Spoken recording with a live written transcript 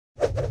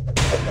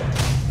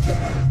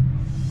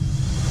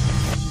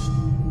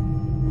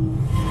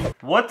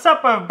What's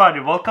up everybody,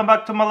 welcome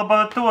back to my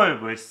laboratory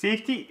where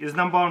safety is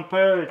 #1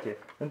 priority.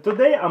 And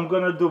today I'm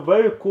gonna do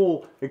very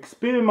cool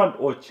experiment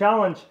or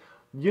challenge.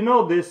 You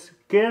know this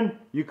can,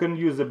 you can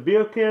use a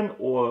beer can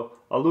or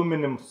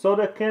aluminum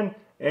soda can,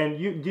 and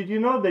did you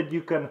know that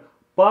you can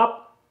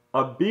pop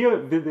a beer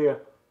with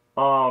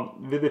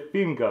a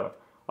finger?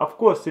 Of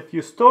course, if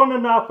you're strong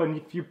enough and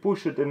if you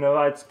push it in the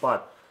right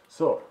spot.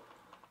 So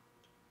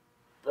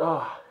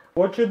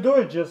what you do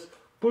is just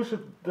push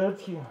it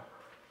that here.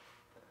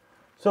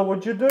 So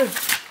what you do is,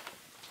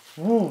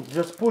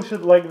 just push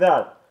it like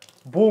that.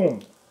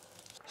 Boom.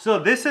 So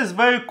this is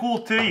very cool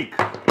trick.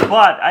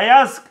 But I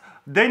asked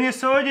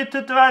Dennis already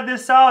to try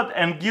this out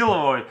and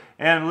Gilroy.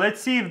 And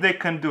let's see if they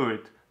can do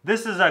it.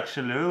 This is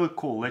actually really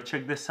cool. Let's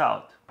check this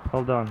out.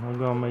 Hold on, I'm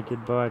gonna make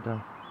it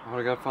brighter. Oh,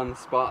 I gotta find the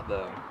spot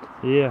though.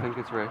 Yeah. I think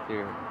it's right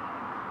here.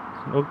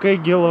 Okay,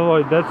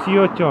 Gilroy, that's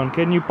your turn.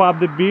 Can you pop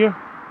the beer?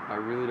 I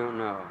really don't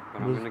know,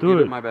 but I'm Let's gonna do give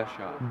it. it my best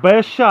shot.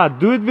 Best shot.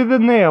 Do it with the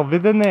nail,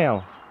 with the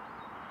nail.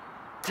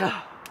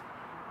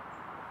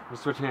 We'll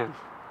switch hands.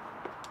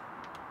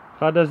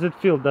 How does it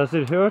feel? Does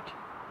it hurt?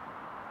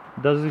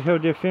 Does it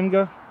hurt your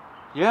finger?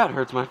 Yeah, it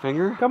hurts my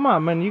finger. Come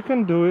on, man, you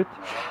can do it.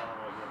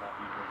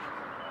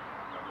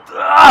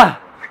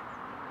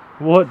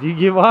 What, you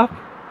give up?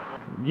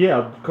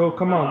 Yeah, go,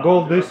 come on,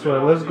 go this way,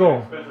 let's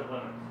go.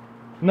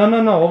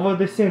 No, over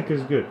the sink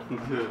is good.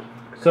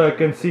 So I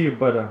can see you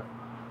better.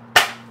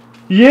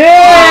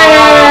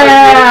 Yeah!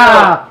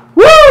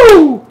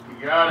 Woo!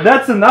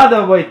 That's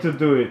another way to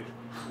do it.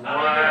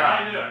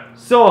 Wow.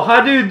 So how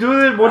do you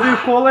do it? What do you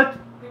call it?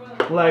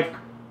 Like,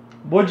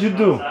 what you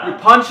do? You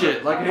punch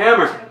it like a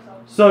hammer.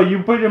 So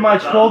you pretty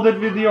much hold it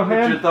with your Put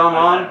your hand thumb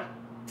on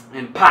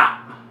and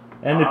pop.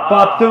 and it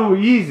popped through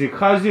easy.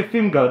 How's your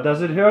finger?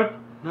 Does it hurt?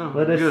 No,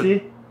 Let us good.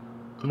 see.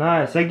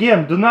 Nice.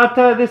 Again, do not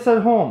try this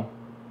at home.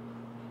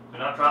 Do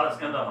not try this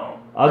in the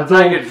home. That's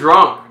how you get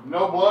drunk.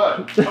 No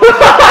blood.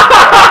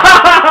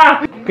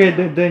 Okay,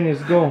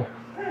 Dennis, go.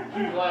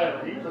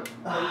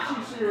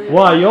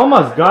 Wow, you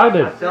almost got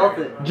it. Felt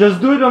it. Just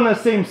do it on the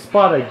same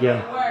spot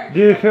again.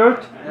 Did it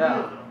hurt?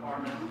 Yeah.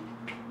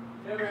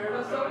 Do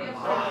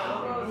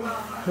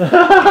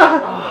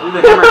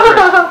the hammer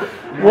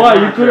trick. Why,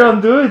 you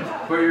couldn't do it?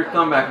 Put your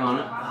thumb back on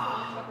it.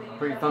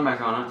 Put your thumb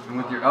back on it, and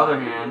with your other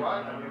hand,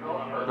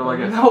 go like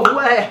this. No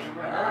way.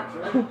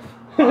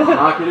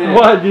 Knock it in.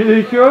 What, did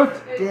it hurt?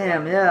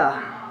 Damn,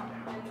 yeah.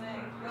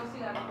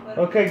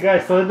 Okay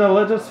guys, so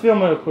let us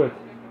film real quick.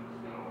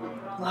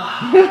 Do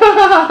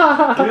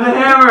the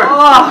hammer.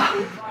 Oh,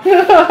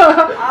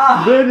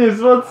 Dennis,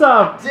 what's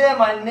up? damn,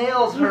 my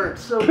nails hurt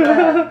so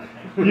bad.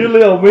 You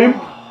little wimp.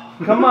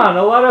 Come on,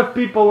 a lot of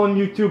people on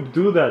YouTube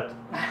do that.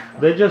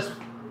 They just...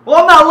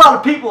 Well, not a lot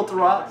of people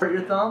throw out. Hurt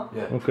your thumb?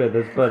 Yeah. Okay,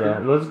 that's better.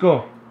 Let's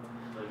go.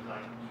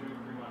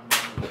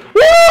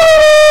 Woo!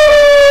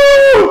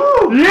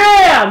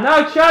 Yeah!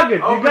 Now chug it.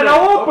 You gotta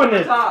open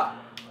the it. top.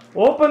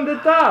 Open the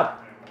top.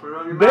 Put it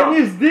on your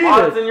Dennis mouth. did Oh,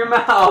 it. it's in your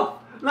mouth.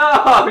 No.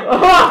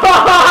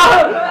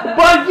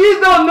 But you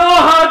don't know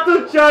how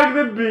to chug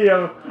the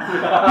beer.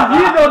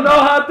 You don't know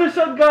how to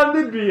shotgun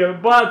the beer.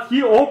 But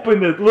he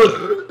opened it.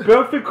 Look,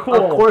 perfect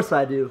hole. Of course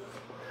I do.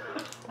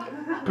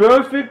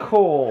 Perfect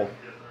hole.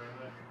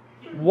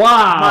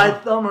 Wow. My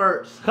thumb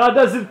hurts. How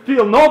does it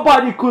feel?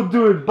 Nobody could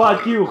do it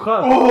but you.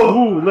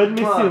 Ooh, let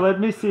me see, let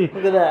me see.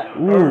 Look at that.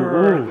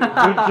 Ooh,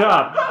 good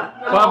job.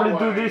 Probably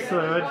do this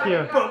one right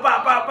here.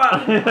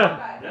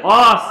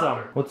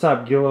 Awesome. What's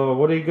up, Gillo?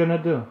 What are you gonna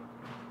do?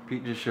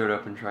 Pete just showed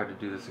up and tried to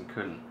do this and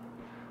couldn't.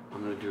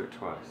 I'm gonna do it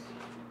twice.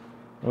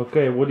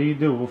 Okay, what do you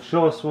do? Well,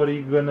 show us what are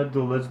you gonna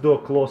do. Let's do a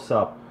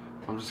close-up.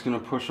 I'm just gonna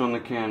push on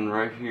the can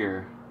right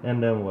here,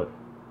 And then what?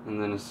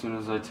 and then as soon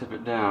as I tip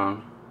it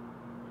down,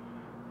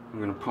 I'm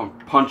gonna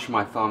punch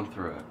my thumb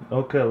through it.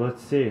 Okay,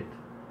 let's see it.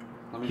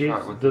 Let me try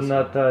Kids, it with do this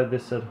not hand. try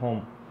this at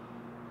home.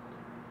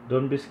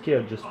 Don't be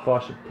scared, just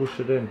push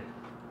it in.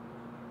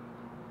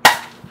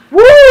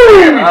 Woo!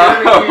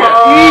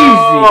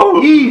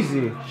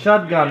 Easy!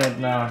 Shotgun it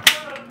now.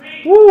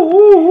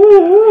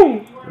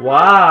 Woo!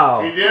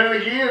 Wow! He did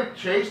it again.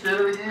 Chase did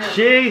it again.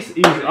 Chase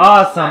is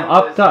awesome.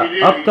 Up top, He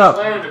did. up He top.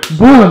 slammed it.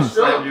 Boom!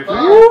 Slammed your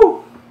thumb.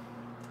 Woo!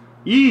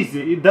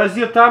 Easy. Does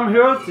your thumb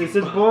hurt? Is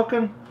it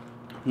broken?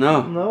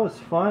 No. No, it's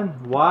fine.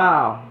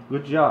 Wow.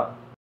 Good job.